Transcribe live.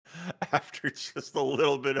after just a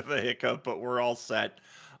little bit of a hiccup, but we're all set.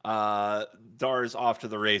 Dar's off to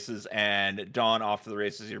the races and Dawn off to the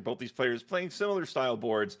races here. Both these players playing similar style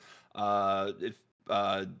boards. If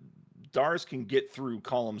Dars can get through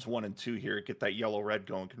columns 1 and 2 here, get that yellow-red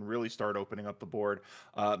going, can really start opening up the board.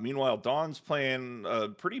 Meanwhile, Dawn's playing a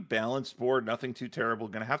pretty balanced board, nothing too terrible.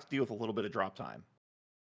 Going to have to deal with a little bit of drop time.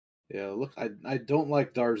 Yeah, look, I don't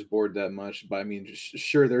like Dar's board that much, but I mean,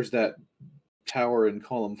 sure, there's that power in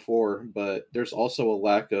column 4, but there's also a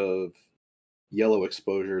lack of yellow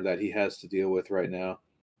exposure that he has to deal with right now.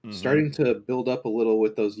 Starting to build up a little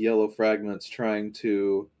with those yellow fragments, trying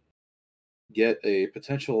to get a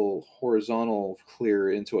potential horizontal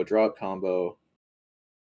clear into a drop combo.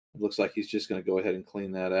 It looks like he's just going to go ahead and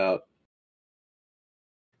clean that out.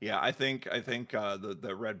 Yeah, I think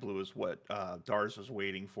the red blue is what Dars was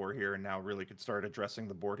waiting for here, and now really could start addressing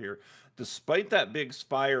the board here. Despite that big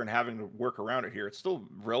spire and having to work around it here, it's still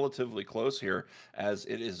relatively close here, as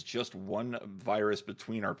it is just one virus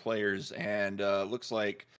between our players, and looks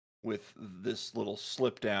like with this little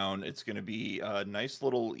slip down, it's going to be a nice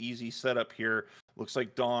little easy setup here. Looks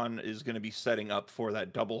like Dawn is going to be setting up for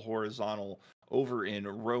that double horizontal over in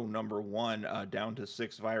row number 1, down to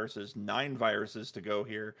 6 viruses, 9 viruses to go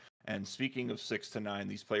here. And speaking of 6 to 9,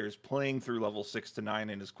 these players playing through level 6 to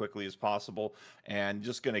 9 in as quickly as possible, and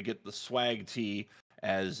just going to get the swag tee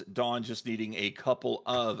as Dawn just needing a couple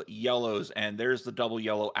of yellows, and there's the double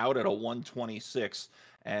yellow out at a 126,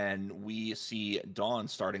 and we see Dawn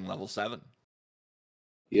starting level 7.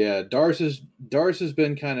 Yeah, Dars has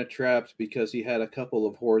been kind of trapped because he had a couple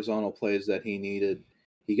of horizontal plays that he needed.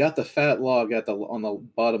 He got the fat log on the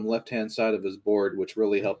bottom left-hand side of his board, which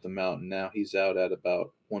really helped him out, and now he's out at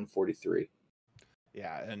about 143.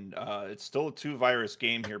 Yeah, and it's still a 2-virus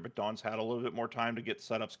game here, but Dawn's had a little bit more time to get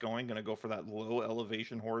setups going. Going to go for that low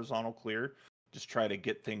elevation horizontal clear. Just try to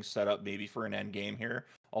get things set up maybe for an end game here.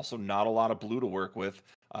 Also, not a lot of blue to work with.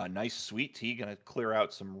 Nice sweet tea, going to clear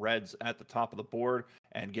out some reds at the top of the board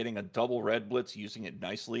and getting a double red blitz, using it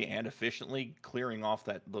nicely and efficiently, clearing off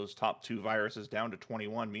those top 2 viruses down to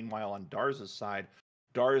 21. Meanwhile, on Dars's side,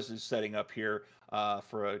 Dars is setting up here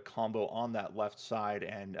for a combo on that left side,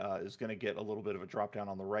 and is going to get a little bit of a drop down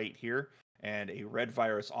on the right here. And a red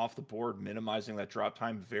virus off the board, minimizing that drop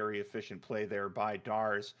time. Very efficient play there by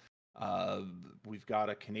Dars. We've got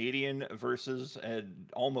a Canadian versus an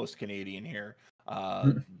almost Canadian here.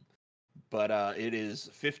 But it is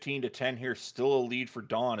 15 to 10 here. Still a lead for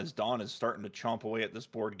Dawn, as Dawn is starting to chomp away at this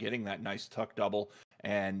board, getting that nice tuck double,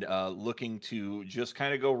 and looking to just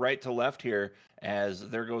kind of go right to left here, as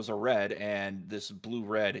there goes a red, and this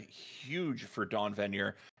blue-red, huge for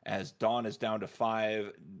Dawnvenure, as Dawn is down to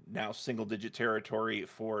 5, now single-digit territory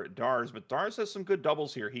for Dars. But Dars has some good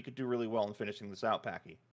doubles here. He could do really well in finishing this out,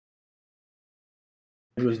 Packy.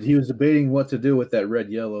 He was debating what to do with that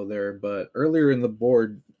red-yellow there, but earlier in the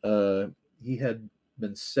board, he had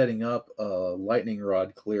been setting up a lightning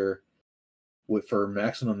rod clear for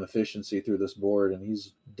maximum efficiency through this board, and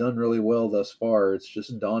he's done really well thus far. It's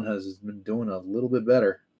just Dawn has been doing a little bit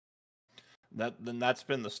better. That's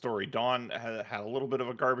been the story. Dawn had a little bit of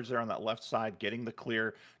a garbage there on that left side, getting the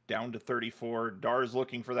clear down to 34. Dar's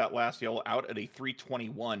looking for that last yellow out at a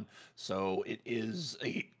 321. So it is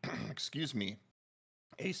a excuse me,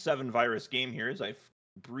 a 7-virus game here, as I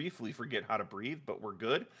briefly forget how to breathe, but we're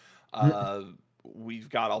good. We've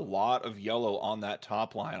got a lot of yellow on that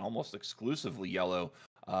top line, almost exclusively yellow.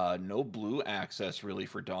 No blue access really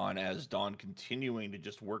for Dawn, as Dawn continuing to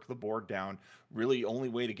just work the board down. Really, only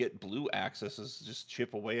way to get blue access is just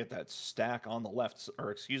chip away at that stack on the left,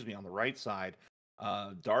 or excuse me, on the right side.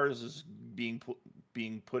 Dars is being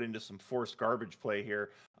put into some forced garbage play here,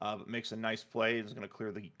 but makes a nice play. Is going to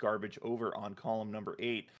clear the garbage over on column number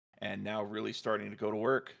 8, and now really starting to go to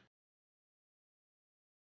work.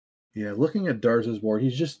 Yeah, looking at Dars's board,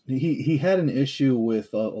 he had an issue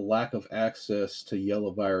with a lack of access to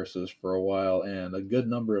yellow viruses for a while, and a good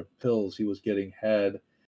number of pills he was getting had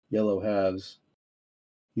yellow halves.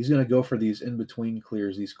 He's going to go for these in-between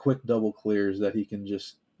clears, these quick double clears that he can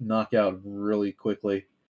just knock out really quickly.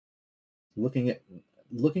 Looking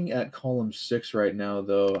at column 6 right now,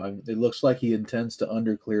 though, it looks like he intends to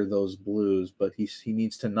underclear those blues, but he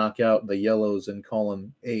needs to knock out the yellows in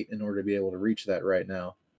column 8 in order to be able to reach that right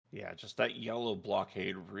now. Yeah, just that yellow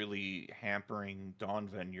blockade really hampering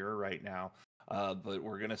Dawnvenure right now. But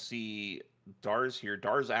we're going to see Dars here.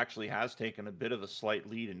 Dars actually has taken a bit of a slight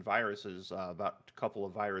lead in viruses, about a couple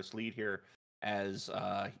of virus lead here, as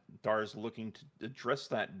Dars looking to address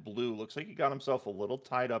that blue. Looks like he got himself a little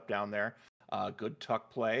tied up down there. Good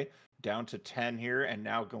tuck play, down to 10 here, and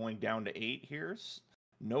now going down to 8 here.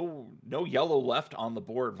 no yellow left on the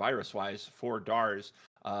board virus wise for Dars.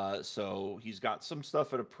 So he's got some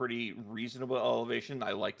stuff at a pretty reasonable elevation.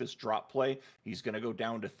 I like this drop play. He's going to go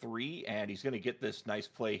down to 3, and he's going to get this nice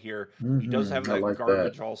play here. He does have I that like that.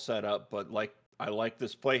 garbage all set up, but like I like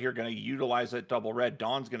this play here. Going to utilize that double red.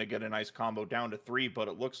 Dawn's going to get a nice combo down to 3, but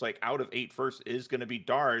it looks like out of 8 first is going to be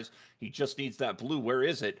Dars. He just needs that blue. Where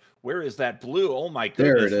is it? Where is that blue? Oh my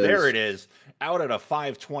There goodness. it There is. it is. Out at a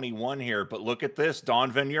 521 here, but look at this.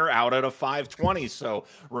 Dawnvenure out at a 520. So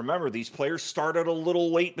remember, these players started a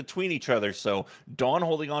little late between each other. So Dawn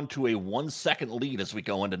holding on to a 1-second lead as we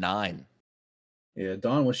go into 9. Yeah,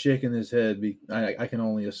 Don was shaking his head. I can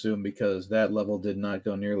only assume because that level did not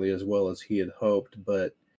go nearly as well as he had hoped,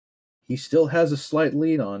 but he still has a slight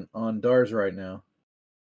lead on Dars right now.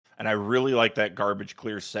 And I really like that garbage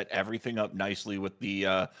clear, set everything up nicely with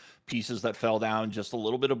the pieces that fell down, just a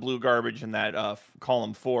little bit of blue garbage in that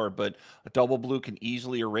column 4, but a double blue can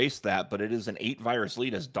easily erase that, but it is an 8 virus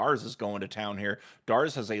lead as Dars is going to town here.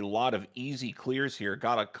 Dars has a lot of easy clears here,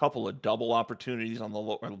 got a couple of double opportunities on the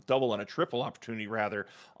lower, double and a triple opportunity rather,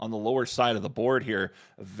 on the lower side of the board here.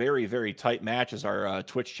 A very, very tight match as our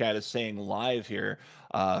Twitch chat is saying live here.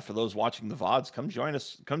 For those watching the VODs, come join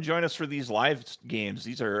us. Come join us for these live games.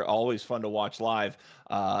 These are always fun to watch live.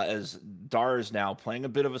 As Dars now playing a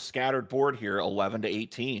bit of a scattered board here, 11 to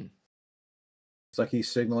 18. It's like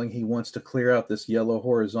he's signaling he wants to clear out this yellow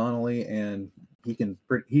horizontally, and he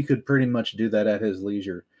could pretty much do that at his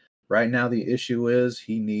leisure. Right now, the issue is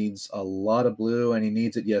he needs a lot of blue, and he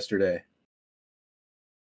needs it yesterday.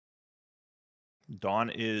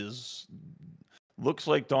 Dawn looks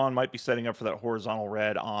like Dawn might be setting up for that horizontal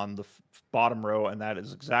red on the bottom row, and that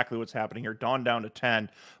is exactly what's happening here. Dawn down to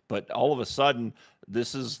 10, but all of a sudden,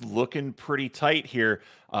 this is looking pretty tight here.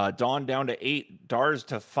 Dawn down to 8, Dars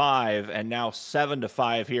to 5, and now 7 to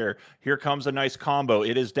 5 here. Here comes a nice combo.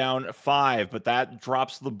 It is down 5, but that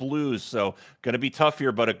drops the blues, so going to be tough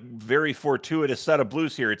here, but a very fortuitous set of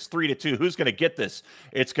blues here. It's 3 to 2. Who's going to get this?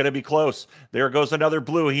 It's going to be close. There goes another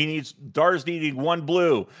blue. Dars needing 1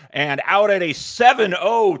 blue, and out at a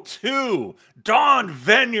 7-0-2.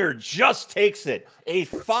 Dawnvenure just takes it. A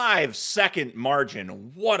 5-second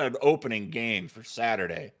margin. What an opening game for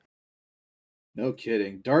Saturday. No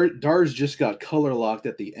kidding. Dars just got color locked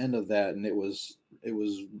at the end of that, and it was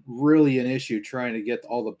really an issue trying to get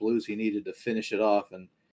all the blues he needed to finish it off, and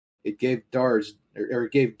it gave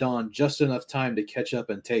it gave Dawn just enough time to catch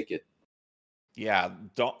up and take it. Yeah,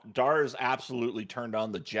 Dars absolutely turned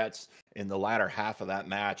on the Jets in the latter half of that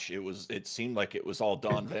match. It seemed like it was all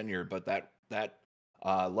Dawnvenure, but that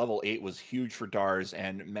level 8 was huge for Dars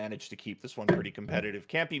and managed to keep this one pretty competitive.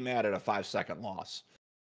 Can't be mad at a 5-second loss.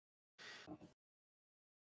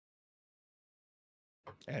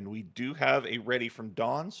 And we do have a ready from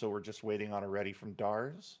Dawn, so we're just waiting on a ready from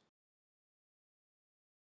Dars.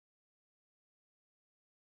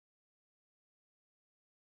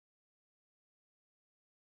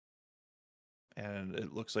 And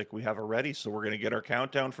it looks like we have a ready, so we're going to get our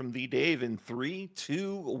countdown from the Dave in 3,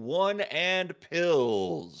 2, 1, and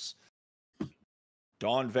pills.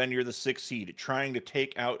 Dawnvenure, the 6th seed, trying to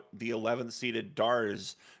take out the 11th seeded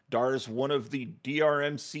Dars. Dars, one of the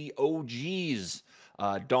DrMC OGs.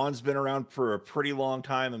 Dawn's been around for a pretty long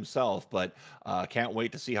time himself, but can't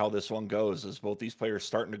wait to see how this one goes as both these players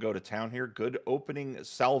starting to go to town here. Good opening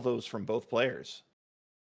salvos from both players.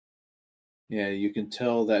 Yeah, you can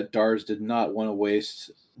tell that Dars did not want to waste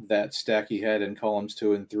that stack he had in columns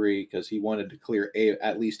 2 and 3 because he wanted to clear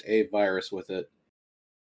at least a virus with it.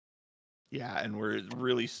 Yeah, and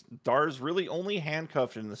Dars really only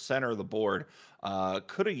handcuffed in the center of the board.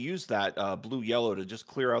 Could have used that blue-yellow to just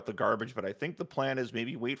clear out the garbage, but I think the plan is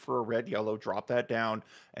maybe wait for a red-yellow, drop that down,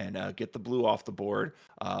 and get the blue off the board.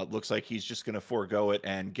 Looks like he's just going to forego it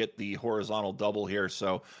and get the horizontal double here.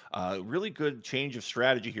 So really good change of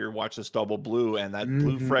strategy here. Watch this double blue, and that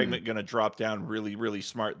blue fragment going to drop down really, really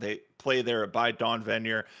smart. They play there by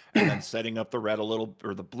Dawnvenure, and then setting up the red a little,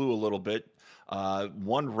 or the blue a little bit.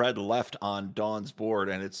 1 red left on Dawn's board,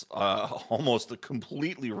 and it's almost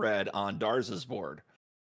completely red on Dars's board.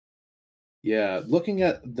 Yeah, looking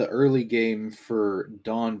at the early game for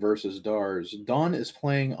Dawn versus Dars, Dawn is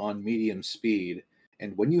playing on medium speed,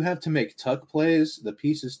 and when you have to make tuck plays, the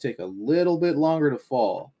pieces take a little bit longer to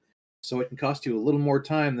fall, so it can cost you a little more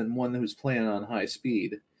time than one who's playing on high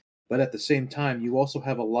speed. But at the same time, you also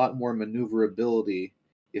have a lot more maneuverability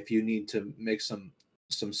if you need to make some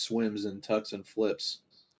swims and tucks and flips.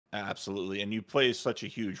 Absolutely, and you play such a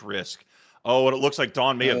huge risk. Oh, and it looks like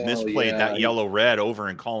Dawn may have Oh misplayed yeah, that yellow-red over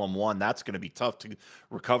in column 1. That's going to be tough to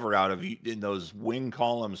recover out of in those wing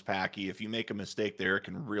columns, Packy. If you make a mistake there, it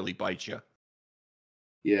can really bite you.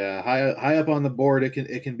 Yeah, high up on the board,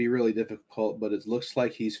 it can be really difficult, but it looks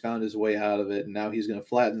like he's found his way out of it, and now he's going to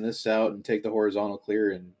flatten this out and take the horizontal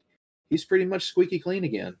clear, and he's pretty much squeaky clean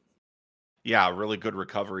again. Yeah, really good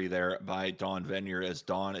recovery there by Dawnvenure as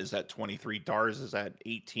Dawn is at 23. Dars is at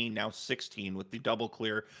 18, now 16 with the double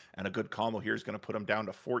clear, and a good combo here is going to put him down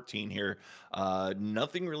to 14 here.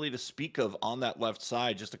 Nothing really to speak of on that left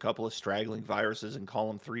side, just a couple of straggling viruses in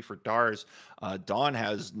column 3 for Dars. Dawn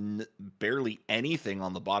has barely anything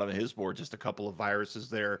on the bottom of his board, just a couple of viruses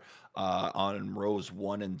there on rows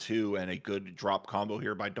 1 and 2, and a good drop combo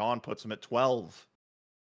here by Dawn puts him at 12.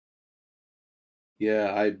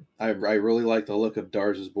 Yeah, I really like the look of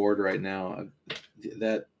Dars's board right now.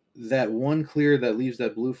 That that one clear that leaves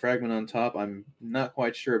that blue fragment on top, I'm not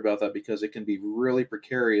quite sure about that because it can be really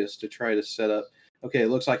precarious to try to set up. Okay, it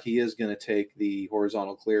looks like he is going to take the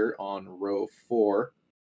horizontal clear on row 4.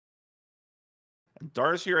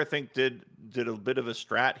 Dars here, I think, did a bit of a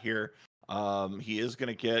strat here. He is going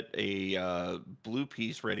to get a blue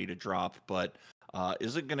piece ready to drop, but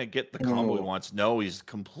isn't going to get the combo he Oh, wants. No, he's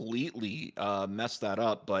completely messed that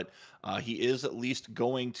up, but he is at least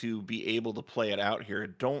going to be able to play it out here.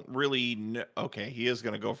 Don't really okay, he is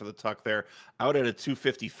going to go for the tuck there. Out at a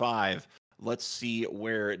 255. Let's see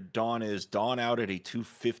where Dawn is. Dawn out at a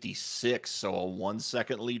 256, so a 1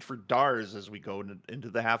 second lead for Dars as we go into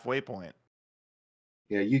the halfway point.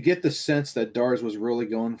 yeah, you get the sense that Dars was really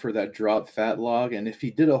going for that drop fat log, and if he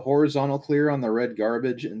did a horizontal clear on the red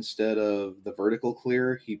garbage instead of the vertical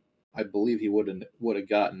clear, I believe he would have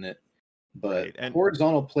gotten it. But Right. And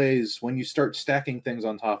horizontal plays, when you start stacking things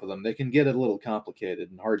on top of them, they can get a little complicated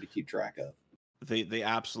and hard to keep track of. they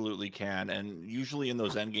absolutely can, and usually in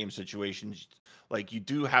those end game situations, like you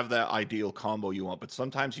do have that ideal combo you want, but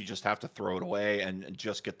sometimes you just have to throw it away and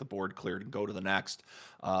just get the board cleared and go to the next.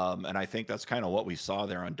 And I think that's kind of what we saw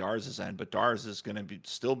there on Dars's end. But Dars is going to be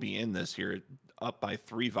still be in this here, up by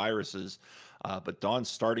 3 viruses. But Dawn's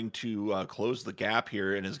starting to close the gap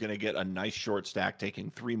here and is going to get a nice short stack, taking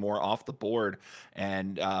 3 more off the board.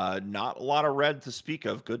 And not a lot of red to speak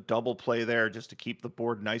of. Good double play there just to keep the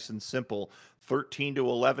board nice and simple. 13 to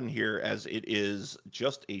 11 here, as it is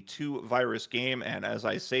just a 2 virus game. And as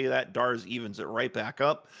I say that, Dars evens it right back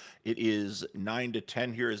up. It is 9 to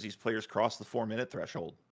 10 here as these players cross the 4 minute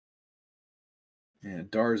threshold. And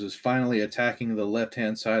Dars is finally attacking the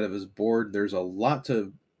left-hand side of his board. There's a lot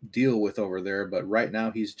to deal with over there, but right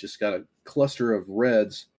now he's just got a cluster of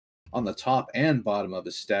reds on the top and bottom of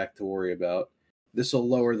his stack to worry about. This will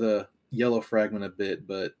lower the yellow fragment a bit,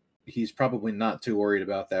 but he's probably not too worried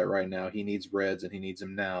about that right now. He needs reds and he needs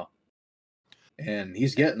them now. And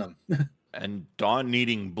he's getting them. And Dawn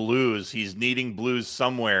needing blues. He's needing blues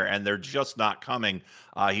somewhere, and they're just not coming.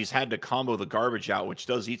 He's had to combo the garbage out, which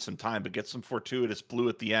does eat some time, but gets some fortuitous blue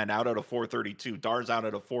at the end. Out at a 432. Dar's out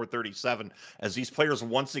at a 437. As these players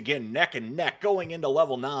once again neck and neck going into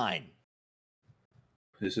level 9.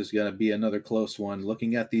 This is going to be another close one.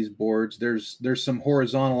 Looking at these boards, there's some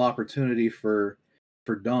horizontal opportunity for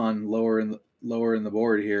Dawn lower in the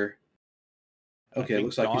board here. I Okay, it think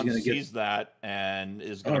looks like he's Dawn going to get. sees that and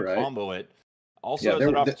is going All to right. combo it. Also Yeah, has there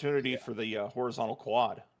an were. opportunity for the horizontal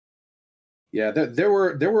quad. Yeah, there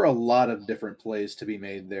were a lot of different plays to be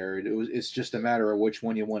made there. It's just a matter of which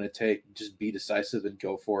one you want to take. Just be decisive and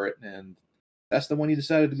go for it, and that's the one you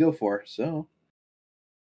decided to go for. So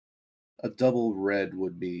a double red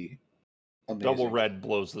would be Double amazing. red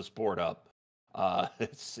blows this board up.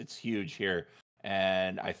 It's huge here.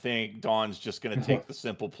 And I think Dawn's just going to take the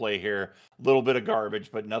simple play here. A little bit of garbage,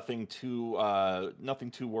 but nothing too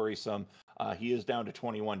worrisome. He is down to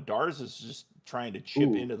 21. Dars is just trying to chip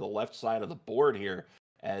Ooh, into the left side of the board here,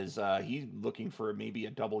 as he's looking for maybe a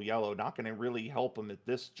double yellow. Not going to really help him at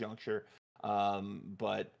this juncture.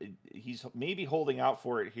 But he's maybe holding out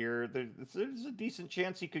for it here. There's a decent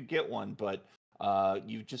chance he could get one, but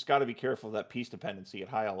you've just got to be careful of that piece dependency at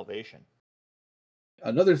high elevation.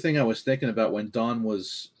 another thing I was thinking about when Don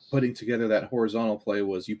was putting together that horizontal play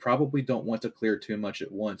was you probably don't want to clear too much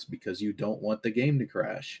at once because you don't want the game to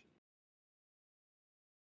crash.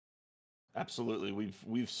 Absolutely,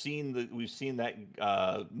 we've seen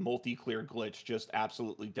that multi-clear glitch just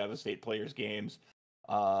absolutely devastate players' games,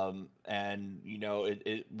 and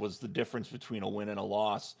it was the difference between a win and a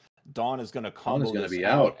loss. Dawn is going to Don is combo going to this be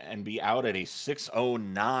out out. and be out at a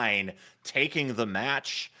 609, taking the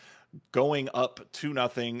match, going up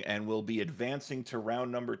 2-0, and will be advancing to round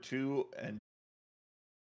number 2 and